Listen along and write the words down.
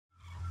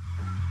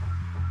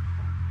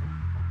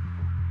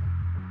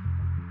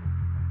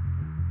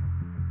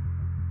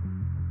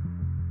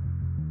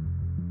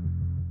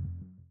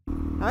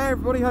Hey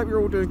everybody, hope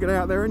you're all doing good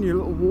out there and you're a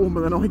little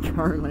warmer than I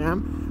currently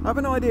am. I have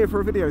an idea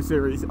for a video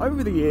series.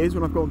 Over the years,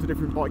 when I've gone to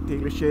different bike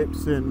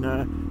dealerships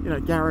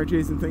and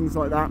garages and things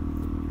like that,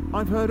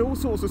 I've heard all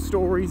sorts of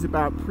stories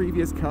about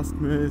previous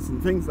customers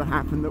and things that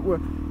happened that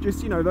were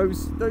just,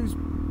 those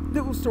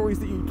little stories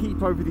that you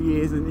keep over the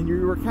years and you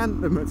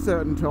recant them at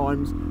certain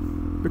times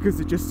because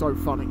they're just so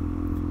funny.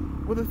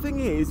 Well, the thing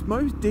is,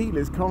 most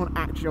dealers can't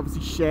actually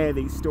obviously share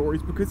these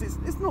stories because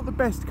it's not the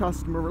best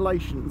customer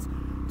relations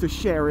to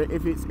share it.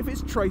 If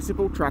it's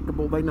traceable,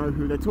 trackable, they know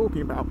who they're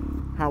talking about.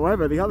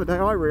 However, the other day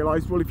I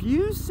realised, well, if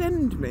you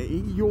send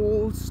me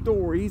your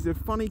stories of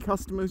funny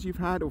customers you've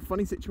had or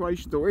funny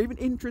situations or even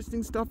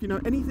interesting stuff,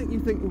 anything you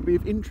think will be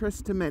of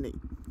interest to many,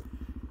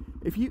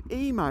 if you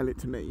email it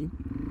to me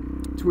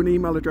to an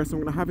email address I'm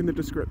going to have in the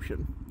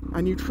description,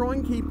 and you try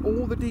and keep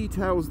all the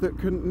details that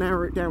can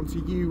narrow it down to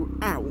you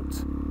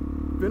out,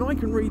 then I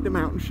can read them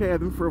out and share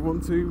them for everyone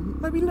to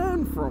maybe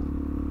learn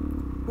from.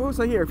 We'll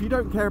also here, if you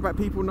don't care about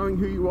people knowing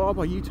who you are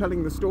by you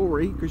telling the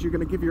story, because you're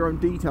going to give your own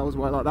details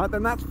away like that,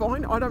 then that's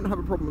fine. I don't have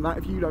a problem with that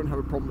if you don't have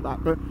a problem with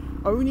that, but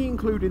only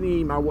include in the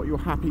email what you're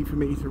happy for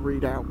me to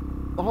read out.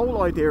 The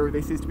whole idea of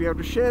this is to be able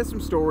to share some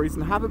stories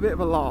and have a bit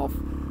of a laugh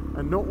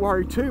and not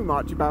worry too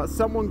much about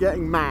someone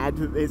getting mad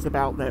that it's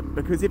about them,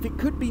 because if it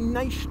could be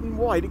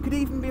nationwide, it could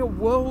even be a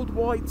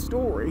worldwide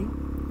story,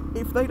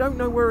 if they don't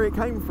know where it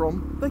came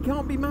from, they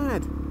can't be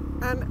mad.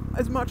 And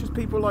as much as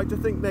people like to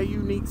think they're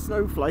unique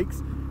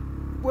snowflakes,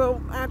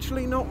 well,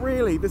 actually not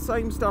really. The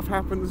same stuff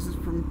happens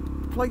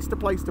from place to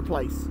place to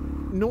place.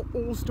 Not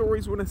all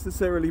stories will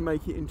necessarily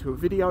make it into a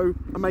video.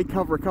 I may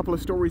cover a couple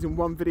of stories in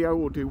one video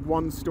or do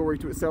one story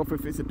to itself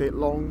if it's a bit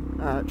long.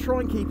 Try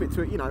and keep it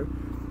to,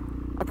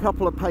 a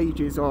couple of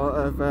pages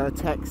of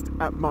text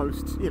at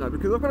most,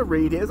 because I've got to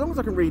read it. As long as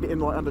I can read it in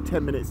like under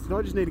 10 minutes. Did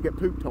I just need to get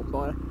pooped on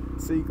by a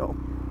seagull?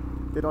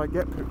 Did I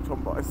get pooped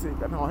on by a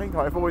seagull? No, I think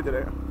I avoided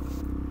it.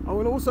 I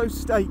will also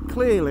state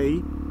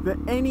clearly that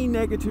any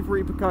negative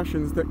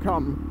repercussions that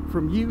come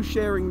from you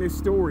sharing this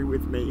story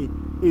with me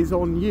is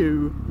on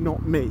you,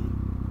 not me.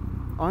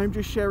 I'm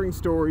just sharing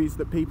stories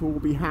that people will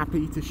be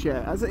happy to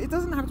share. As it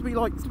doesn't have to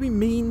be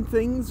mean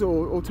things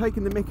or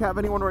taking the mick out of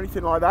anyone or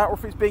anything like that, or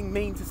if it's being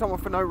mean to someone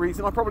for no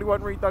reason, I probably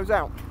won't read those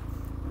out.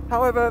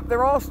 However,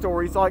 there are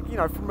stories like,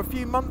 from a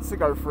few months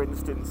ago, for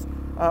instance,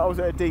 I was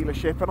at a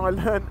dealership and I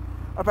learned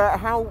about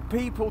how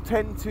people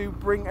tend to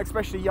bring,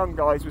 especially young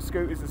guys with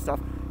scooters and stuff,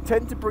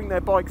 tend to bring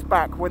their bikes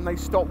back when they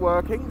stop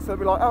working. So they'll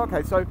be like, oh,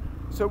 okay, so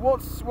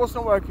what's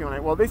not working on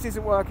it? Well, this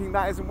isn't working,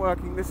 that isn't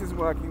working, this isn't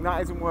working,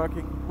 that isn't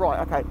working. Right,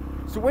 okay.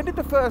 So when did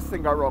the first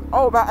thing go wrong?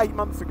 Oh, about 8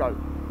 months ago.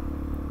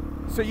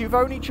 So you've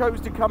only chose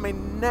to come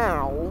in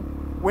now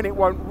when it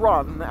won't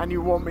run and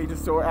you want me to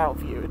sort it out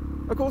for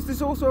you. Of course,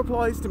 this also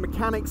applies to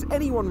mechanics,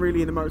 anyone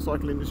really in the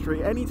motorcycle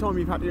industry. Anytime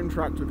you've had to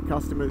interact with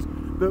customers,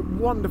 the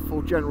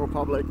wonderful general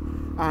public,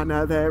 and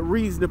their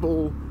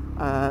reasonable,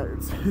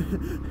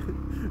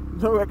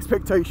 no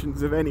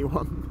expectations of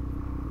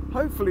anyone.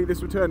 Hopefully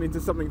this will turn into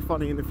something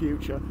funny in the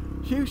future.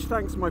 Huge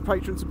thanks to my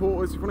Patreon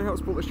supporters. If you want to help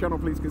support this channel,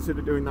 please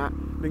consider doing that.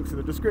 Links in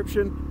the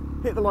description.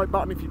 Hit the like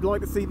button if you'd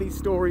like to see these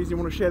stories. You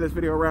want to share this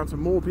video around so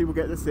more people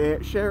get to see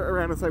it. Share it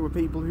around and say with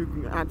people who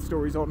can add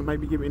stories on and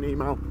maybe give me an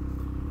email.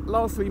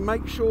 Lastly,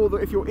 make sure that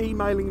if you're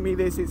emailing me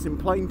this, it's in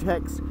plain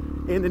text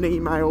in an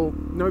email,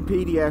 no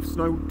PDFs,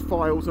 no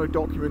files, no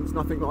documents,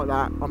 nothing like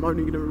that. I'm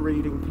only going to be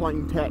reading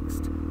plain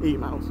text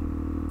emails.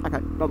 Okay,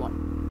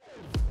 bye-bye.